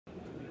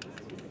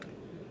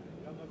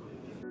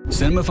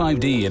Cinema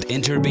 5D at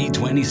Interbe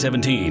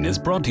 2017 is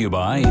brought to you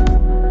by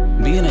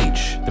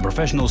B&H, the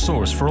professional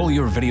source for all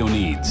your video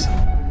needs.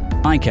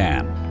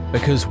 ICANN,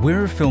 because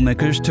we're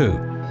filmmakers too.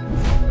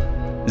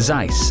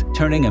 Zeiss,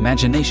 turning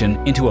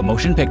imagination into a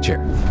motion picture.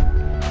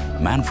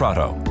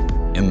 Manfrotto,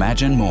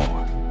 imagine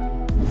more.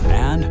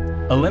 And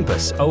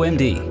Olympus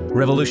OMD,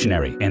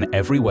 revolutionary in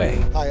every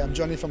way. Hi, I'm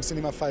Johnny from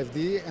Cinema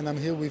 5D, and I'm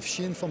here with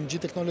Shin from G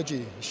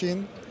Technology.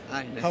 Shin,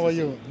 hi, how are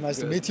you? Nice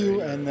Good, to meet you.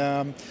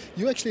 And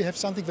you actually have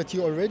something that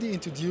you already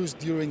introduced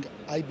during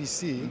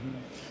IBC,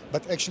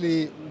 but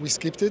actually we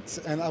skipped it,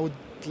 and I would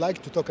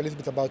like to talk a little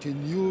bit about your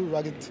new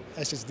rugged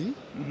SSD.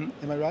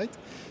 Am I right?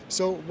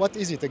 So what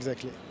is it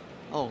exactly?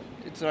 Oh,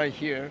 it's right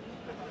here.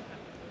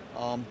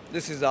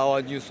 This is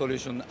our new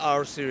solution,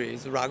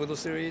 R-Series, rugged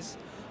series,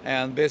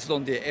 and based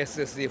on the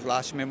SSD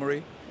flash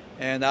memory,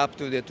 and up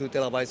to the 2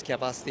 terabytes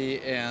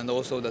capacity, and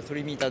also the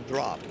 3-meter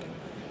drop,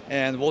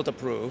 and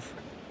waterproof.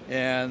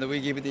 And we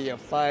give the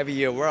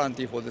 5-year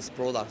warranty for this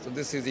product. So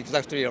this is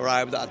exactly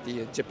arrived at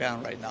the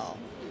Japan right now.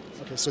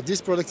 Okay, so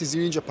this product is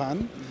here in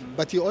Japan,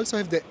 but you also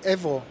have the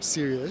Evo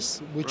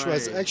series, which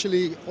was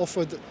actually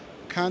offered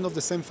kind of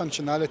the same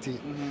functionality.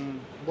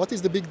 What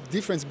is the big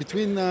difference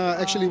between,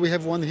 actually we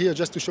have one here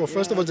just to show,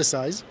 first of all, the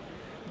size.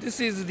 This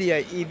is the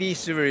EV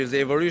series, the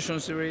Evolution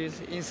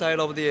series. Inside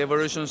of the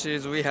Evolution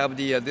series, we have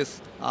the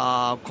this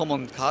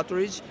common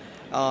cartridge,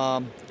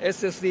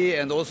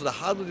 SSD, and also the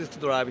hard disk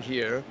drive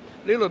here.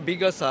 Little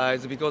bigger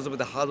size because of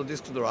the hard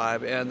disk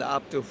drive, and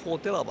up to 4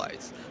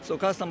 terabytes. So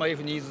customer, if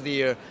needs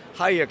the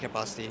higher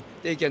capacity,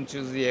 they can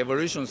choose the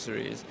Evolution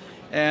series.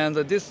 And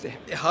this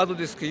hard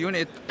disk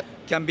unit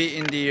can be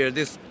in the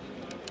this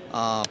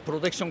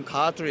protection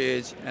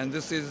cartridge, and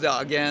this is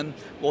again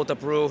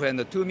waterproof and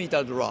the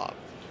 2-meter drop.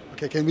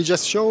 Okay, can we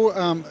just show,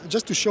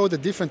 just to show the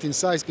difference in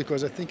size,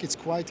 because I think it's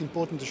quite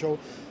important to show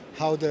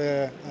how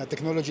the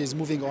technology is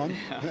moving on.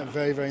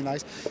 Very, very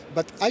nice.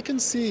 But I can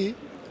see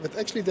that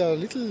actually there are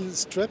little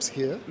straps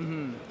here,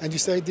 and you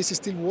say this is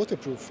still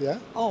waterproof, yeah?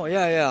 Oh,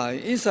 yeah.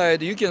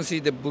 Inside you can see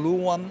the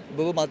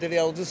blue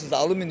material. This is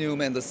aluminum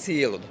and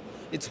sealed.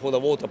 It's for the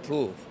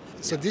waterproof.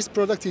 So this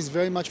product is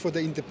very much for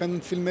the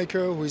independent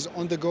filmmaker who is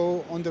on the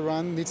go, on the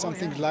run, needs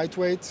something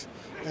lightweight,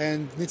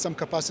 and needs some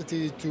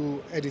capacity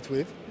to edit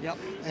with. Yep.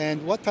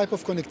 And what type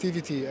of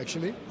connectivity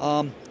actually?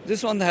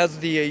 This one has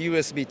the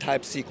USB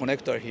Type-C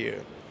connector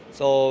here.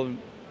 So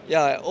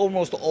yeah,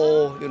 almost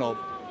all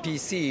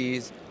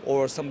PCs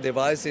or some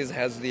devices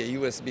has the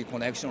USB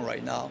connection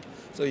right now.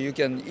 So you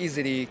can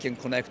easily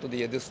connect to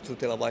this 2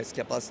 terabytes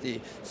capacity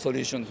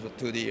solution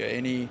to the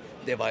any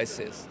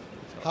devices.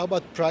 How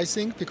about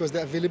pricing? Because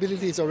the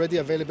availability is already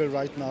available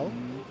right now.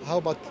 How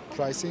about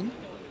pricing?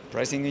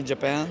 Pricing in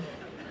Japan?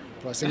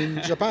 Pricing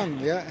in Japan,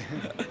 yeah.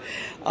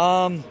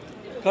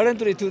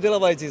 Currently 2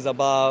 terabytes is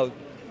about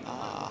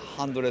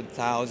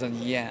 100,000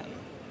 yen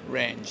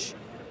range.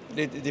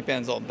 It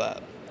depends on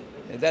that.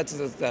 That's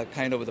the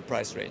kind of the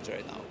price range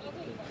right now.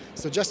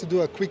 So just to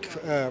do a quick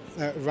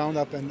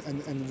roundup and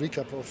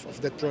recap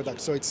of that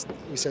product. So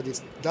we said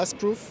it's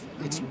dust-proof,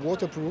 it's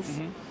waterproof,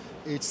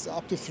 it's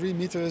up to 3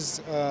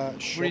 meters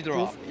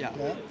shock-proof,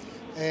 yeah.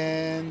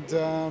 And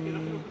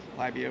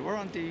 5-year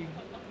warranty.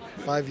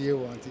 5-year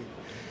warranty.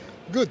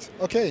 Good.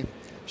 Okay,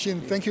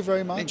 Shin, thank you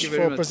very much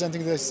for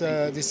presenting this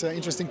this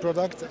interesting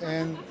product,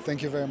 and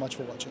thank you very much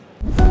for watching.